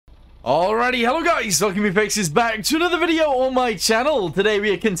Alrighty, hello guys, welcome you faces back to another video on my channel. Today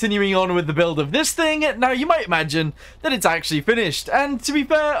we are continuing on with the build of this thing. Now you might imagine that it's actually finished, and to be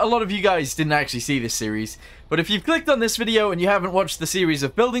fair, a lot of you guys didn't actually see this series. But if you've clicked on this video and you haven't watched the series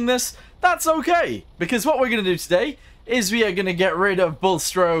of building this, that's okay. Because what we're going to do today is we are going to get rid of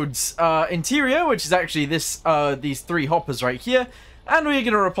Bulstrode's interior, which is actually these three hoppers right here. And we are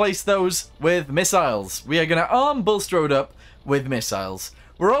going to replace those with missiles. We are going to arm Bulstrode up with missiles.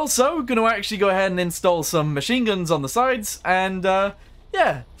 We're also going to actually go ahead and install some machine guns on the sides and,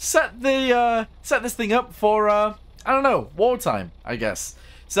 yeah, set this thing up for, I don't know, wartime, I guess.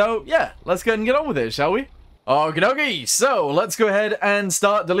 So, yeah, let's go ahead and get on with it, shall we? Okie dokie, so let's go ahead and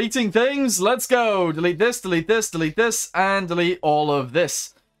start deleting things. Let's go. Delete this, and delete all of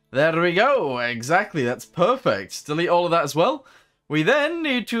this. There we go. Exactly, that's perfect. Delete all of that as well. We then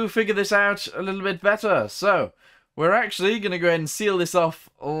need to figure this out a little bit better. So, we're actually going to go ahead and seal this off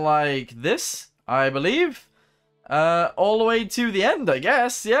like this, I believe. All the way to the end, I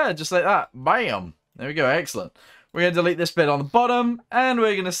guess. Yeah, just like that. Bam. There we go. Excellent. We're going to delete this bit on the bottom, and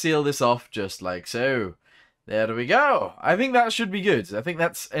we're going to seal this off just like so. There we go. I think that should be good. I think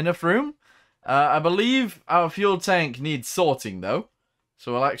that's enough room. I believe our fuel tank needs sorting, though.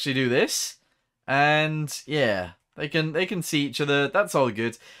 So we'll actually do this. And, yeah, they can see each other. That's all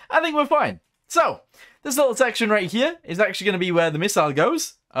good. I think we're fine. So, this little section right here is actually going to be where the missile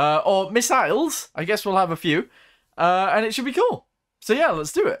goes. Or missiles. I guess we'll have a few. And it should be cool. So yeah,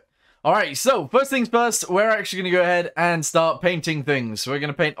 let's do it. Alright, so first things first, we're actually going to go ahead and start painting things. So we're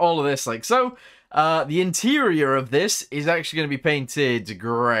going to paint all of this like so. The interior of this is actually going to be painted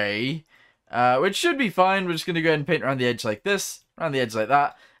grey. Which should be fine. We're just going to go ahead and paint around the edge like this. Around the edge like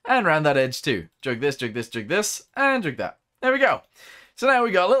that. And around that edge too. Jug this, jug this, jug this. And jug that. There we go. So now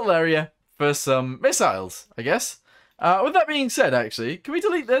we got a little area for some missiles, I guess. With that being said, actually, can we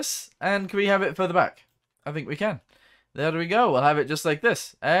delete this? And can we have it further back? I think we can. There we go. We'll have it just like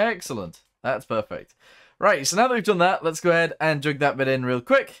this. Excellent. That's perfect. Right, so now that we've done that, let's go ahead and jug that bit in real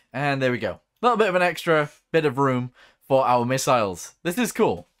quick. And there we go. A little bit of an extra bit of room for our missiles. This is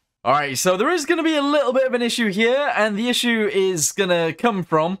cool. Alright, so there is going to be a little bit of an issue here. And the issue is going to come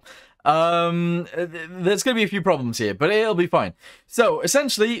from... there's going to be a few problems here, but it'll be fine. So,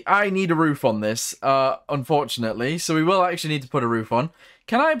 essentially, I need a roof on this, unfortunately. So we will actually need to put a roof on.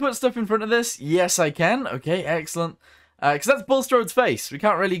 Can I put stuff in front of this? Yes, I can. Okay, excellent. Because that's Bulstrode's face. We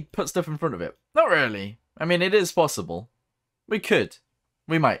can't really put stuff in front of it. Not really. I mean, it is possible. We could.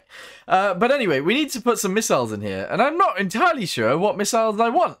 We might. But anyway, we need to put some missiles in here. And I'm not entirely sure what missiles I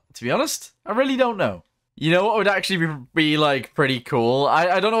want, to be honest. I really don't know. You know what would actually be like, pretty cool?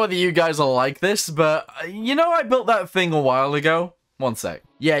 I don't know whether you guys will like this, but you know I built that thing a while ago? One sec.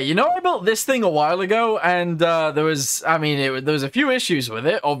 Yeah, you know I built this thing a while ago, and there was, I mean, there was a few issues with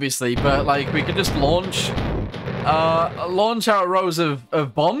it, obviously, but like, we could just launch out rows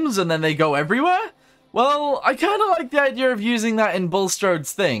of bombs, and then they go everywhere? Well, I kind of like the idea of using that in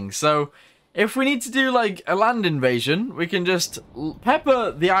Bulstrode's thing, so if we need to do, like, a land invasion, we can just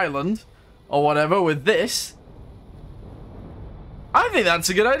pepper the island, or whatever, with this. I think that's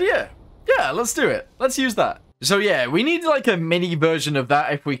a good idea. Yeah, let's do it. Let's use that. So yeah, we need like a mini version of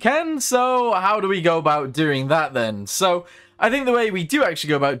that if we can. So how do we go about doing that then? So I think the way we do actually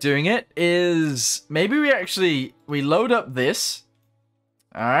go about doing it is maybe we load up this.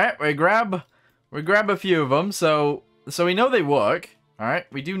 All right, we grab a few of them. So we know they work. All right,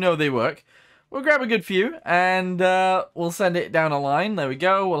 we do know they work. We'll grab a good few and we'll send it down a line. There we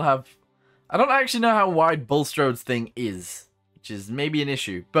go. We'll have... I don't actually know how wide Bulstrode's thing is, which is maybe an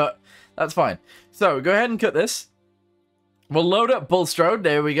issue, but that's fine. So, go ahead and cut this. We'll load up Bulstrode.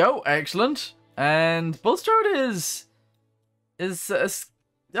 There we go. Excellent. And Bulstrode is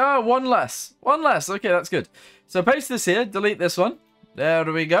one less. One less. Okay, that's good. So, paste this here. Delete this one. There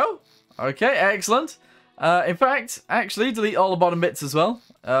we go. Okay, excellent. In fact, actually, delete all the bottom bits as well.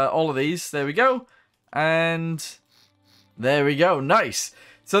 All of these. There we go. And there we go. Nice.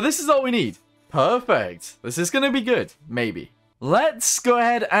 So this is all we need. Perfect. This is going to be good. Maybe. Let's go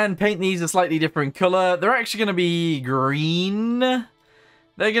ahead and paint these a slightly different color. They're actually going to be green. They're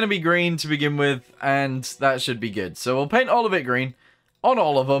going to be green to begin with, and that should be good. So we'll paint all of it green on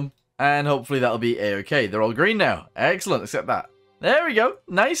all of them, and hopefully that'll be a-okay. They're all green now. Excellent, except that. There we go.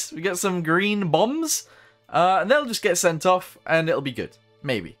 Nice. We got some green bombs, and they'll just get sent off, and it'll be good.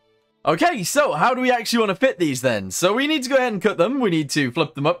 Maybe. Okay, so how do we actually want to fit these then? So we need to go ahead and cut them. We need to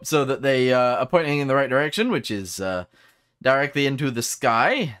flip them up so that they are pointing in the right direction, which is directly into the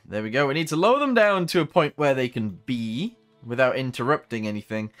sky. There we go. We need to lower them down to a point where they can be without interrupting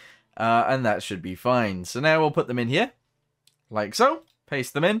anything, and that should be fine. So now we'll put them in here, like so.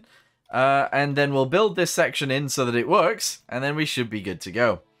 Paste them in, And then we'll build this section in so that it works, and then we should be good to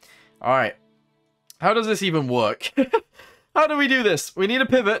go. Alright. How does this even work? How do we do this? We need a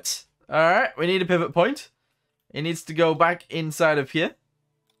pivot. Alright, we need a pivot point. It needs to go back inside of here.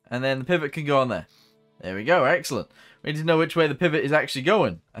 And then the pivot can go on there. There we go, excellent. We need to know which way the pivot is actually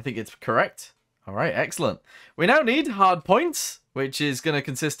going. I think it's correct. Alright, excellent. We now need hard points, which is going to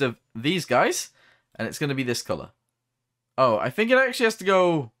consist of these guys. And it's going to be this color. Oh, I think it actually has to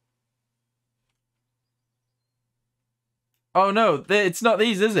go... Oh no, it's not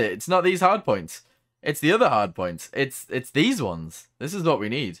these, is it? It's not these hard points. It's the other hard points. It's these ones. This is what we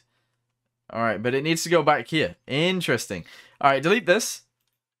need. Alright, but it needs to go back here. Interesting. Alright, delete this.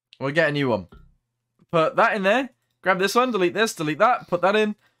 We'll get a new one. Put that in there. Grab this one, delete this, delete that. Put that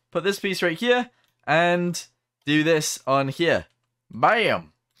in. Put this piece right here. And do this on here.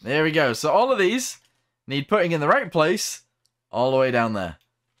 Bam! There we go. So all of these need putting in the right place all the way down there.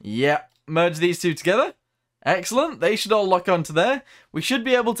 Yep. Merge these two together. Excellent. They should all lock onto there. We should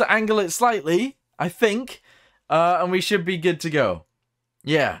be able to angle it slightly, I think. And we should be good to go.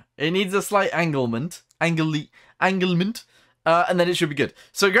 Yeah. It needs a slight anglement. Anglement. And then it should be good.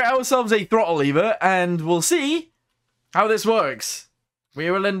 So get ourselves a throttle lever and we'll see how this works.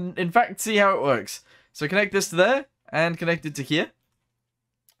 We will in fact see how it works. So connect this to there and connect it to here.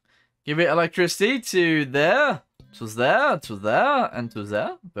 Give it electricity to there, to there, to there, and to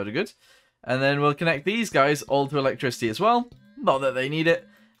there. Very good. And then we'll connect these guys all to electricity as well. Not that they need it.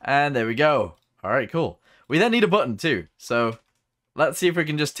 And there we go. Alright, cool. We then need a button too. So let's see if we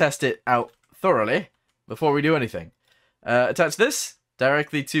can just test it out thoroughly before we do anything. Attach this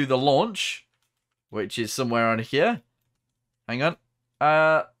directly to the launch, which is somewhere on here. Hang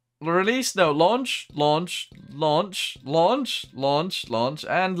on. Release? No, launch, launch, launch, launch, launch, launch,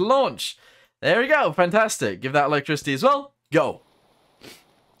 and launch. There we go. Fantastic. Give that electricity as well. Go.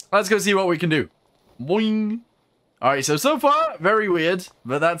 Let's go see what we can do. Boing. Alright, so far, very weird,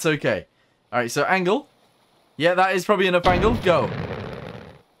 but that's okay. Alright, so angle. Yeah, that is probably enough angle. Go.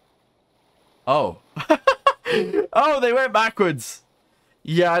 Oh. Oh, they went backwards.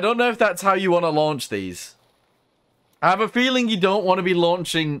 Yeah, I don't know if that's how you want to launch these. I have a feeling you don't want to be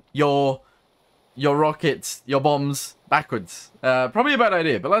launching your rockets, your bombs, backwards. Probably a bad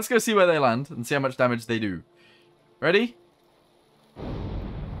idea, but let's go see where they land and see how much damage they do. Ready?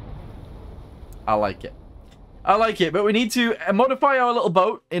 I like it. I like it, but we need to modify our little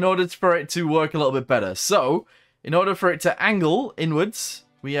boat in order for it to work a little bit better. So, in order for it to angle inwards,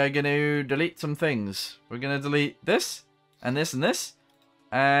 we are going to delete some things. We're going to delete this, and this, and this.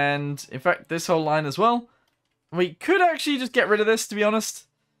 And, in fact, this whole line as well. We could actually just get rid of this, to be honest.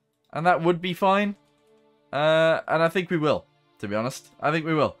 And that would be fine. And I think we will, to be honest. I think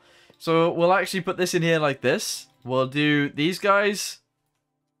we will. So, we'll actually put this in here like this. We'll do these guys.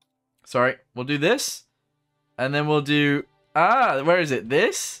 Sorry, we'll do this. And then we'll do... where is it?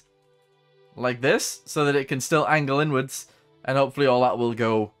 This? Like this. So that it can still angle inwards. And hopefully all that will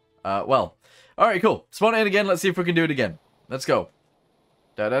go well. Alright, cool. Spawn it in again. Let's see if we can do it again. Let's go.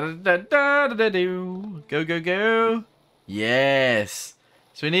 Da-da-da-da-da-da-do. Go, go, go. Yes.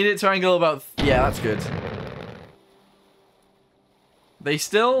 So we need it to angle about... Yeah, that's good. They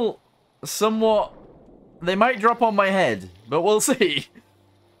still somewhat... They might drop on my head, but we'll see.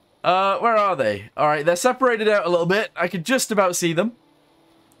 Where are they? Alright, they're separated out a little bit. I could just about see them.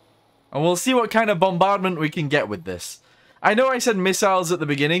 And we'll see what kind of bombardment we can get with this. I know I said missiles at the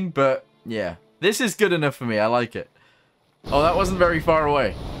beginning, but yeah. This is good enough for me. I like it. Oh, that wasn't very far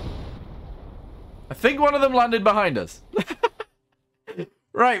away. I think one of them landed behind us.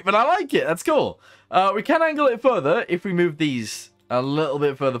 Right, but I like it. That's cool. We can angle it further if we move these a little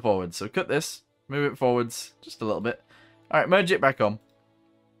bit further forward. So cut this. Move it forwards just a little bit. Alright, merge it back on.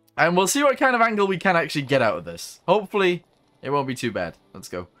 And we'll see what kind of angle we can actually get out of this. Hopefully, it won't be too bad. Let's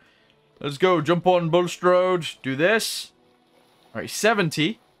go. Let's go. Jump on Bulstrode. Do this. Alright,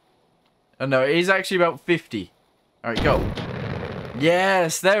 70. Oh, no, it is actually about 50. Alright, go.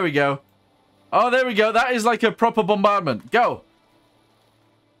 Yes, there we go. Oh, there we go. That is like a proper bombardment. Go.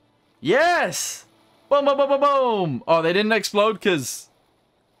 Yes. Boom, boom, boom, boom, boom. Oh, they didn't explode because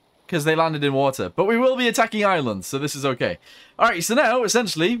they landed in water. But we will be attacking islands, so this is okay. Alright, so now,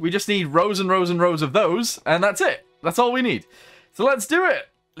 essentially, we just need rows and rows and rows of those, and that's it. That's all we need. So let's do it.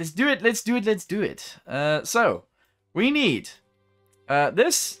 Let's do it, let's do it, let's do it. So, we need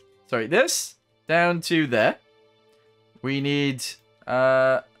this down to there. We need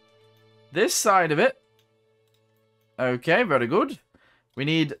this side of it. Okay, very good. We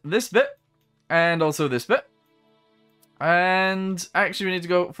need this bit, and also this bit. And actually, we need to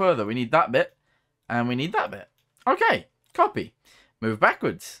go further. We need that bit, and we need that bit. Okay, copy. Move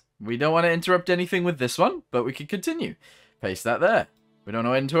backwards. We don't want to interrupt anything with this one, but we can continue. Paste that there. We don't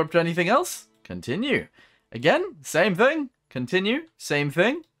want to interrupt anything else. Continue. Again, same thing. Continue. Same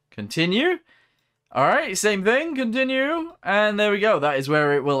thing. Continue. Alright, same thing. Continue. And there we go. That is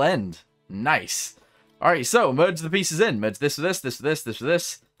where it will end. Nice. Alright, so merge the pieces in. Merge this with this, this with this, this with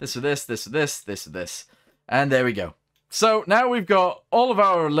this, this with this, this with this, this with this. And there we go. So now we've got all of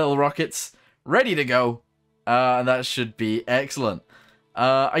our little rockets ready to go. And that should be excellent.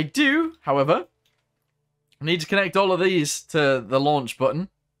 I do, however, need to connect all of these to the launch button.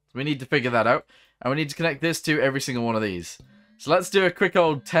 We need to figure that out. And we need to connect this to every single one of these. So let's do a quick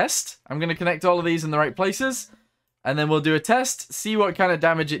old test. I'm going to connect all of these in the right places. And then we'll do a test, see what kind of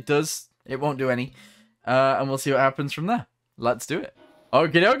damage it does. It won't do any. And we'll see what happens from there. Let's do it.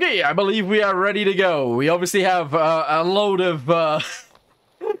 Okie dokie, I believe we are ready to go. We obviously have a load of...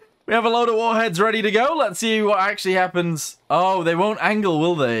 we have a load of warheads ready to go. Let's see what actually happens. Oh, they won't angle,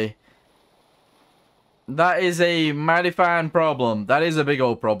 will they? That is a mighty fine problem. That is a big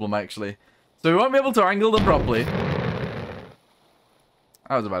old problem, actually. So we won't be able to angle them properly.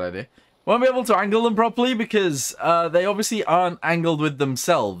 That was a bad idea. Won't be able to angle them properly because they obviously aren't angled with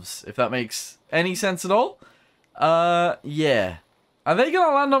themselves, if that makes any sense at all. Yeah. Are they going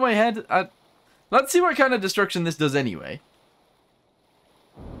to land on my head? Let's see what kind of destruction this does anyway.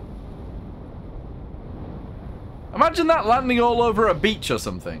 Imagine that landing all over a beach or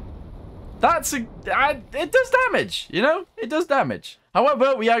something. That's it does damage, you know? It does damage.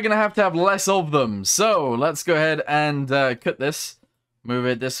 However, we are going to have less of them. So, let's go ahead and cut this. Move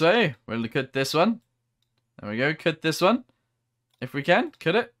it this way. We'll cut this one. There we go. Cut this one. If we can.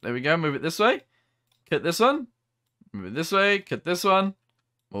 Cut it. There we go. Move it this way. Cut this one. Move it this way. Cut this one.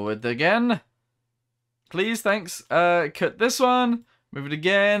 Move it again. Please, thanks. Cut this one. Move it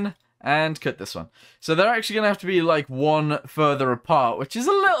again. And cut this one. So they're actually going to have to be like one further apart, which is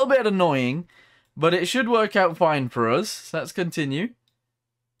a little bit annoying. But it should work out fine for us. So let's continue.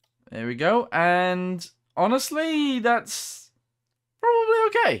 There we go. And honestly, that's... probably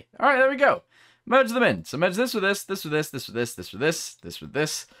okay. Alright, there we go. Merge them in. So merge this with this, this with this, this with this, this with this, this with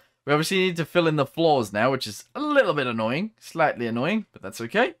this. We obviously need to fill in the floors now, which is a little bit annoying. Slightly annoying, but that's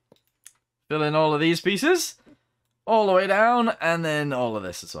okay. Fill in all of these pieces. All the way down, and then all of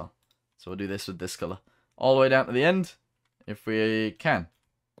this as well. So we'll do this with this colour. All the way down to the end, if we can.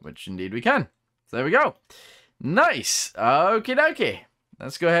 Which indeed we can. So there we go. Nice. Okie dokie.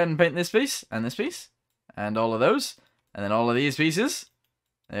 Let's go ahead and paint this piece, and this piece, and all of those. And then all of these pieces.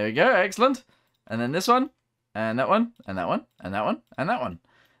 There we go. Excellent. And then this one. And that one. And that one. And that one. And that one.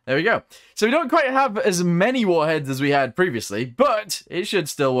 There we go. So we don't quite have as many warheads as we had previously. But it should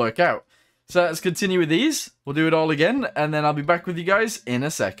still work out. So let's continue with these. We'll do it all again. And then I'll be back with you guys in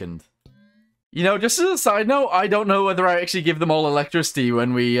a second. You know, just as a side note, I don't know whether I actually give them all electricity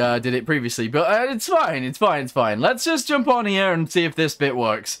when we did it previously. But it's fine. It's fine. It's fine. Let's just jump on here and see if this bit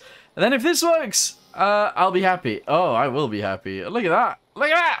works. And then if this works... I'll be happy. Oh, I will be happy. Look at that. Look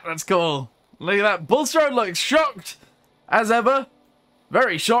at that. That's cool. Look at that. Bulstrode looks shocked. As ever.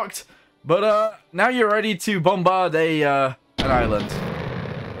 Very shocked. But, now you're ready to bombard an island.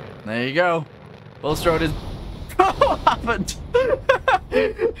 There you go. Bulstrode is... What happened?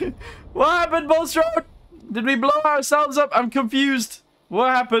 What happened, Bulstrode? Did we blow ourselves up? I'm confused. What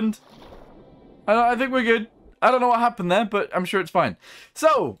happened? I think we're good. I don't know what happened there, but I'm sure it's fine.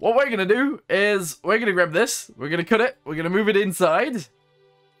 So, what we're going to do is we're going to grab this. We're going to cut it. We're going to move it inside.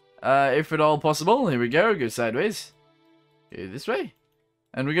 If at all possible. Here we go. Go sideways. Go this way.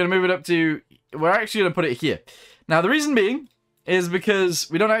 And we're going to move it up to... We're actually going to put it here. Now, the reason being is because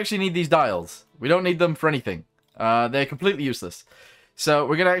we don't actually need these dials. We don't need them for anything. They're completely useless. So,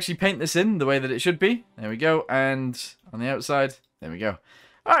 we're going to actually paint this in the way that it should be. There we go. And on the outside, there we go.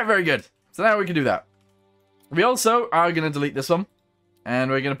 Alright, very good. So now we can do that. We also are going to delete this one.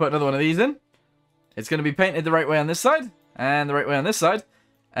 And we're going to put another one of these in. It's going to be painted the right way on this side. And the right way on this side.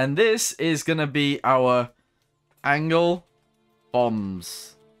 And this is going to be our angle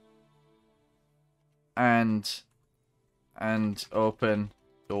bombs. And open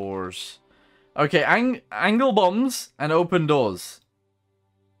doors. Okay, angle bombs and open doors.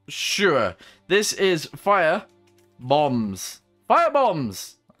 Sure. This is fire bombs. Fire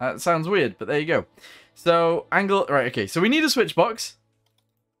bombs! That sounds weird, but there you go. So, angle... Right, okay. So, we need a switch box.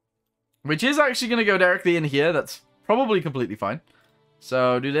 Which is actually going to go directly in here. That's probably completely fine.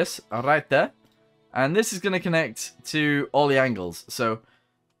 So, do this right there. And this is going to connect to all the angles. So,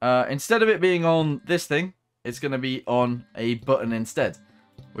 instead of it being on this thing, it's going to be on a button instead.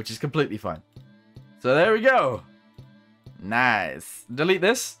 Which is completely fine. So, there we go. Nice. Delete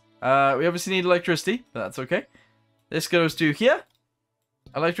this. We obviously need electricity, but that's okay. This goes to here.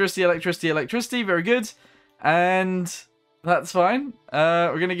 Electricity, electricity, electricity. Very good. And that's fine.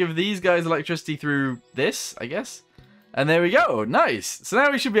 We're going to give these guys electricity through this, I guess. And there we go. Nice. So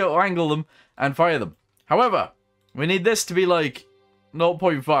now we should be able to angle them and fire them. However, we need this to be like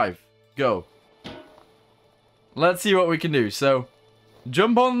 0.5. Go. Let's see what we can do. So,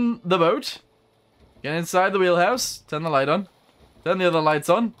 jump on the boat. Get inside the wheelhouse. Turn the light on. Turn the other lights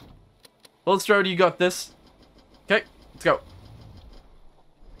on. Bulstrode, you got this. Okay, let's go.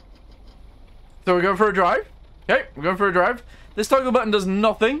 So we're going for a drive. Okay, we're going for a drive. This toggle button does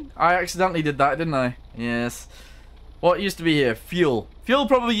nothing. I accidentally did that, didn't I? Yes. What used to be here? Fuel. Fuel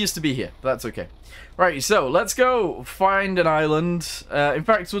probably used to be here, but that's okay. Right, so let's go find an island. In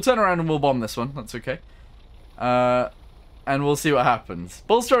fact, we'll turn around and we'll bomb this one. That's okay. And we'll see what happens.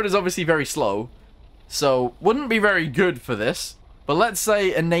 Bulstrode is obviously very slow, so wouldn't be very good for this. But let's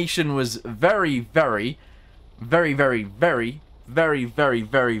say a nation was very, very, very, very, very, very, very,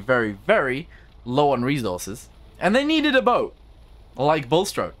 very, very, very low on resources, and they needed a boat like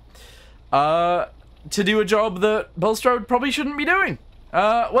Bulstrode to do a job that Bulstrode probably shouldn't be doing.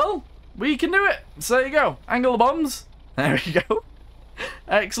 Well, we can do it. So there you go. Angle the bombs. There we go.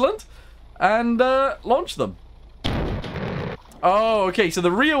 Excellent. And launch them. Oh, okay. So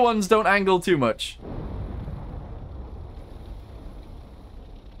the rear ones don't angle too much.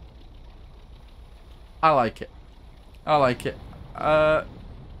 I like it. I like it.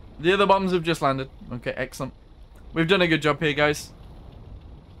 The other bombs have just landed. Okay, excellent. We've done a good job here, guys.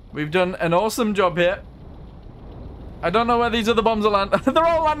 We've done an awesome job here. I don't know where these other bombs are landing. They're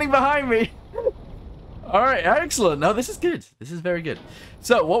all landing behind me. Alright, excellent. No, this is good. This is very good.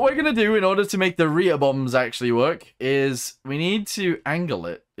 So, what we're going to do in order to make the rear bombs actually work is we need to angle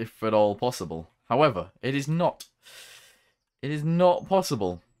it, if at all possible. However, it is not. It is not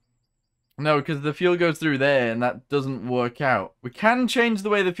possible. No, because the fuel goes through there, and that doesn't work out. We can change the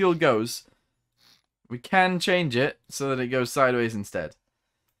way the fuel goes. We can change it so that it goes sideways instead.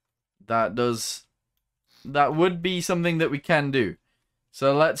 That would be something that we can do.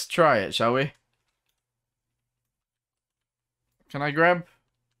 So let's try it, shall we? Can I grab?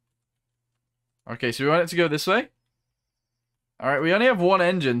 Okay, so we want it to go this way. Alright, we only have one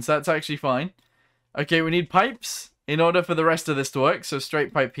engine, so that's actually fine. Okay, we need pipes in order for the rest of this to work, so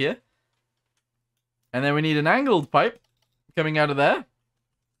straight pipe here. And then we need an angled pipe coming out of there.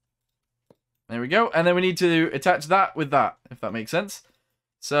 There we go. And then we need to attach that with that, if that makes sense.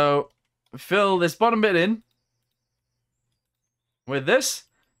 So, fill this bottom bit in with this.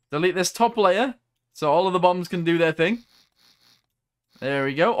 Delete this top layer, so all of the bombs can do their thing. There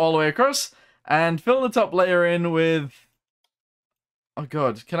we go, all the way across. And fill the top layer in with... Oh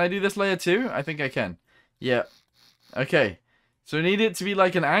god, can I do this layer too? I think I can. Yeah. Okay. So we need it to be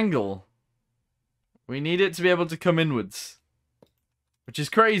like an angle. We need it to be able to come inwards. Which is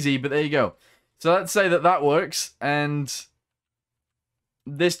crazy, but there you go. So let's say that that works, and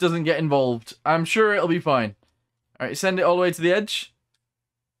this doesn't get involved. I'm sure it'll be fine. Alright, send it all the way to the edge.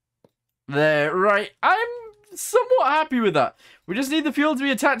 There, right. I'm somewhat happy with that. We just need the fuel to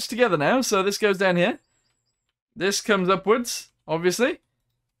be attached together now, so this goes down here. This comes upwards, obviously.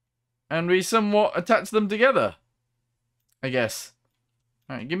 And we somewhat attach them together, I guess.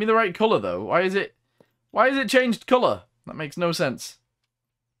 Alright, give me the right colour, though. Why is it changed colour? That makes no sense.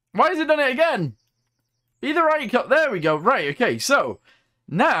 Why has it done it again? Be the right colour. There we go. Right, okay. So,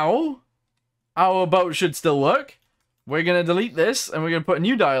 now, our boat should still work. We're going to delete this, and we're going to put a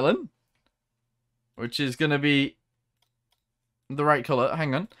new dial in. Which is going to be the right colour.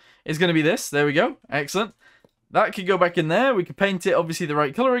 Hang on. It's going to be this. There we go. Excellent. That could go back in there. We could paint it, obviously, the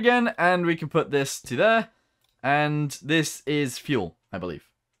right colour again. And we can put this to there. And this is fuel, I believe.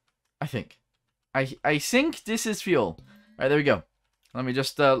 I think. I think this is fuel. Alright, there we go. Let me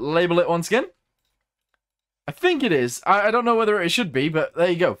just label it once again. I think it is. I don't know whether it should be, but there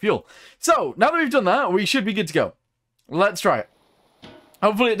you go. Fuel. So, now that we've done that, we should be good to go. Let's try it.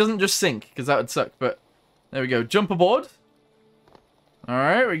 Hopefully it doesn't just sink, because that would suck, but there we go. Jump aboard.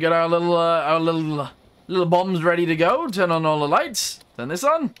 Alright, we got our little bombs ready to go. Turn on all the lights. Turn this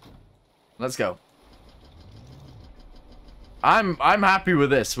on. Let's go. I'm happy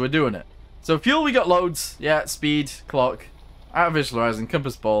with this. We're doing it. So fuel, we got loads. Yeah, speed, clock, artificial horizon,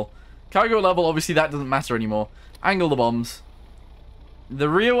 compass ball. Cargo level, obviously that doesn't matter anymore. Angle the bombs. The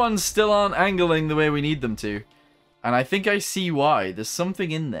rear ones still aren't angling the way we need them to. And I think I see why. There's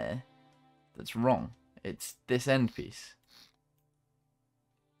something in there that's wrong. It's this end piece.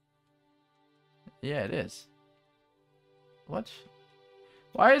 Yeah, it is. What?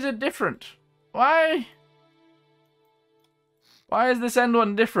 Why is it different? Why? Why is this end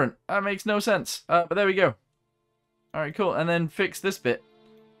one different? That makes no sense. But there we go. Alright, cool. And then fix this bit.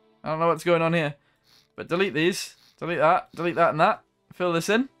 I don't know what's going on here. But delete these. Delete that and that. Fill this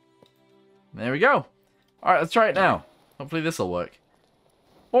in. There we go. Alright, let's try it now. Hopefully this will work.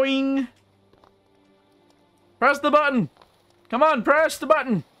 Boing! Press the button! Come on, press the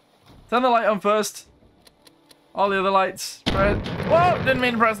button! Turn the light on first. All the other lights. Press. Whoa! Didn't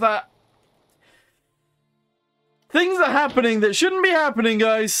mean to press that. Things are happening that shouldn't be happening,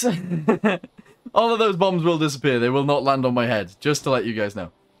 guys. All of those bombs will disappear. They will not land on my head. Just to let you guys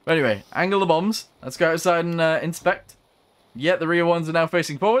know. But anyway, angle the bombs. Let's go outside and inspect. Yeah, the rear ones are now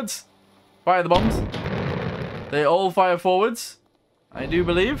facing forwards. Fire the bombs. They all fire forwards, I do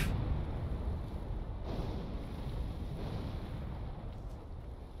believe.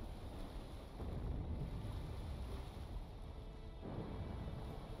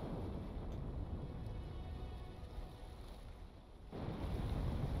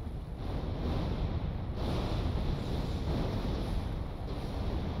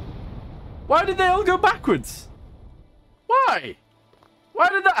 Why did they all go backwards? Why? Why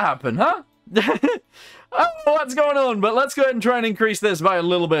did that happen, huh? Oh, what's going on? But let's go ahead and try and increase this by a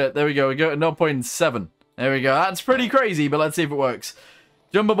little bit. There we go. We go to 0.7. There we go. That's pretty crazy, but let's see if it works.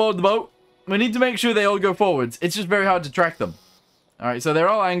 Jump aboard the boat. We need to make sure they all go forwards. It's just very hard to track them. Alright, so they're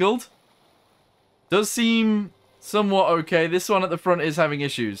all angled. Does seem somewhat okay. This one at the front is having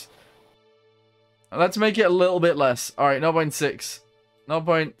issues. Let's make it a little bit less. Alright, 0.6.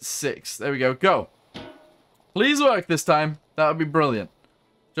 0.6. There we go. Go. Please work this time. That would be brilliant.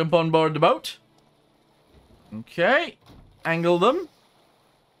 Jump on board the boat. Okay. Angle them.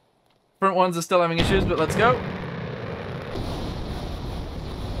 Front ones are still having issues, but let's go.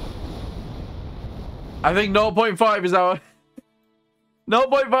 I think 0.5 is our...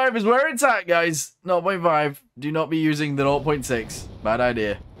 0.5 is where it's at, guys. 0.5. Do not be using the 0.6. Bad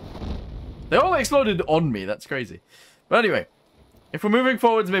idea. They all exploded on me. That's crazy. But anyway. If we're moving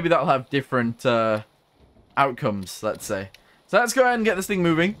forwards, maybe that'll have different outcomes, let's say. So let's go ahead and get this thing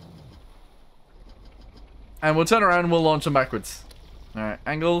moving. And we'll turn around and we'll launch them backwards. Alright,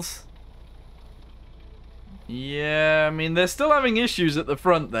 angles. Yeah, I mean, they're still having issues at the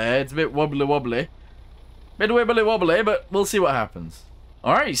front there. It's a bit wobbly. Bit wobbly, but we'll see what happens.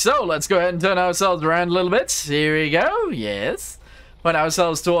 Alright, so let's go ahead and turn ourselves around a little bit. Here we go, yes. Point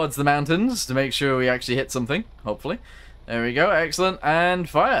ourselves towards the mountains to make sure we actually hit something, hopefully. There we go, excellent, and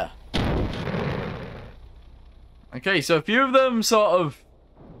fire. Okay, so a few of them sort of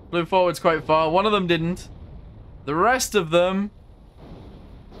flew forwards quite far. One of them didn't. The rest of them...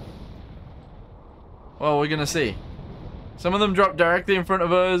 well, we're gonna see. Some of them dropped directly in front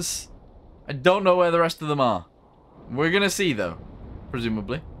of us. I don't know where the rest of them are. We're gonna see, though.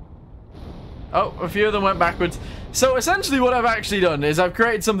 Presumably. Oh, a few of them went backwards. So, essentially what I've actually done is I've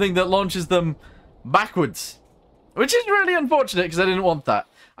created something that launches them backwards. Which is really unfortunate, because I didn't want that.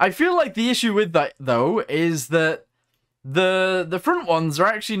 I feel like the issue with that, though, is that the front ones are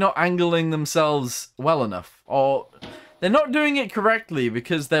actually not angling themselves well enough. Or they're not doing it correctly,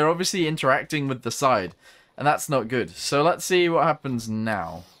 because they're obviously interacting with the side. And that's not good. So let's see what happens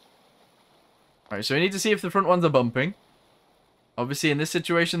now. Alright, so we need to see if the front ones are bumping. Obviously, in this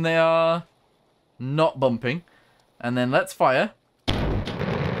situation, they are not bumping. And then let's fire.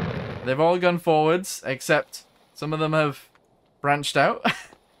 They've all gone forwards, except... some of them have branched out.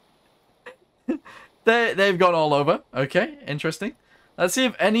 They've gone all over. Okay, interesting. Let's see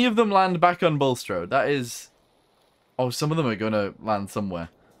if any of them land back on Bulstrode. That is... oh, some of them are going to land somewhere.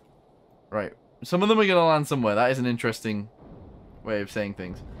 Right. Some of them are going to land somewhere. That is an interesting way of saying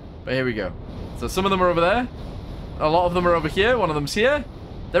things. But here we go. So some of them are over there. A lot of them are over here. One of them's here.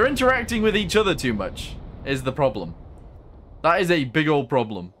 They're interacting with each other too much, is the problem. That is a big old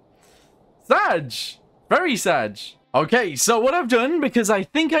problem. Sag! Very sad. Okay, so what I've done, because I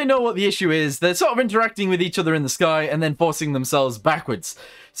think I know what the issue is, they're sort of interacting with each other in the sky and then forcing themselves backwards.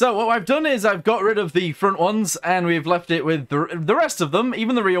 So what I've done is I've got rid of the front ones and we've left it with the rest of them.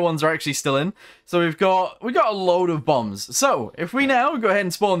 Even the rear ones are actually still in. So we got a load of bombs. So if we now go ahead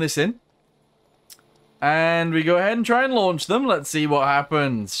and spawn this in and we go ahead and try and launch them, let's see what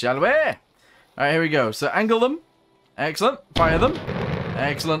happens, shall we? All right, here we go. So angle them. Excellent. Fire them.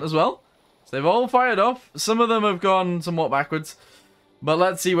 Excellent as well. They've all fired off. Some of them have gone somewhat backwards, but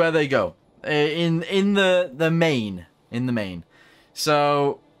let's see where they go in the main.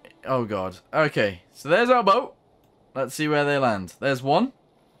 So, oh god. Okay, so there's our boat. Let's see where they land. There's one.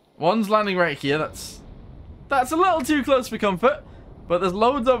 One's landing right here. That's a little too close for comfort, but there's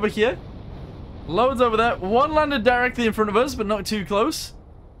loads over here, loads over there. One landed directly in front of us, but not too close.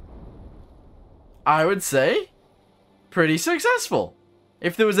 I would say pretty successful.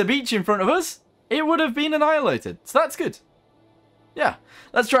 If there was a beach in front of us, it would have been annihilated. So that's good. Yeah.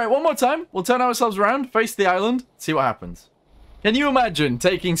 Let's try it one more time. We'll turn ourselves around, face the island, see what happens. Can you imagine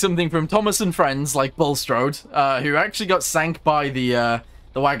taking something from Thomas and Friends, like Bulstrode, who actually got sank by the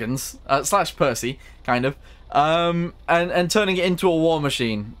wagons, slash Percy, kind of, and turning it into a war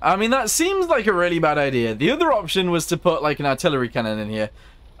machine? I mean, that seems like a really bad idea. The other option was to put, like, an artillery cannon in here.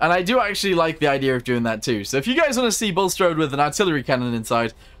 And I do actually like the idea of doing that too. So if you guys want to see Bulstrode with an artillery cannon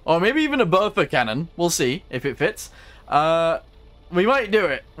inside, or maybe even a Bertha cannon, we'll see if it fits. We might do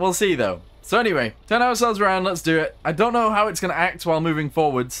it. We'll see though. So anyway, turn ourselves around, let's do it. I don't know how it's going to act while moving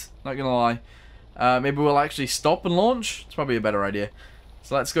forwards, not going to lie. Maybe we'll actually stop and launch. It's probably a better idea.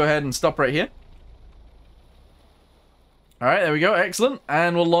 So let's go ahead and stop right here. Alright, there we go, excellent.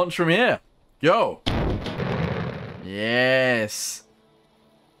 And we'll launch from here. Go! Yes!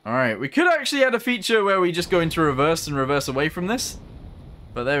 Alright, we could actually add a feature where we just go into reverse and reverse away from this.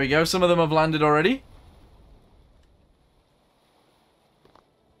 But there we go, some of them have landed already.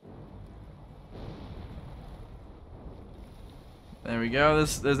 There we go,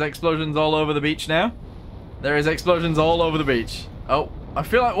 there's explosions all over the beach now. There is explosions all over the beach. Oh, I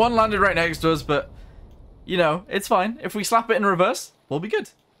feel like one landed right next to us, but, you know, it's fine. If we slap it in reverse, we'll be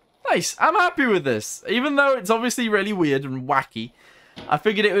good. Nice, I'm happy with this. Even though it's obviously really weird and wacky, I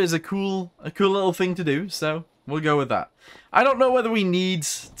figured it was a cool little thing to do, so we'll go with that. I don't know whether we need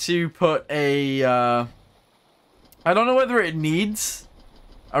to put a, I don't know whether it needs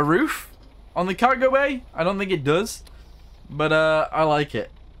a roof on the cargo bay. I don't think it does, but I like it.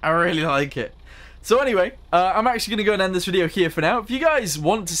 I really like it. So anyway, I'm actually going to go and end this video here for now. If you guys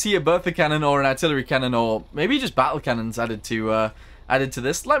want to see a Bertha cannon or an artillery cannon or maybe just battle cannons added to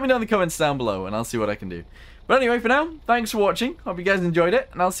this, let me know in the comments down below and I'll see what I can do. But anyway, for now, thanks for watching. Hope you guys enjoyed it,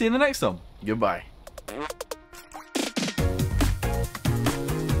 and I'll see you in the next one. Goodbye.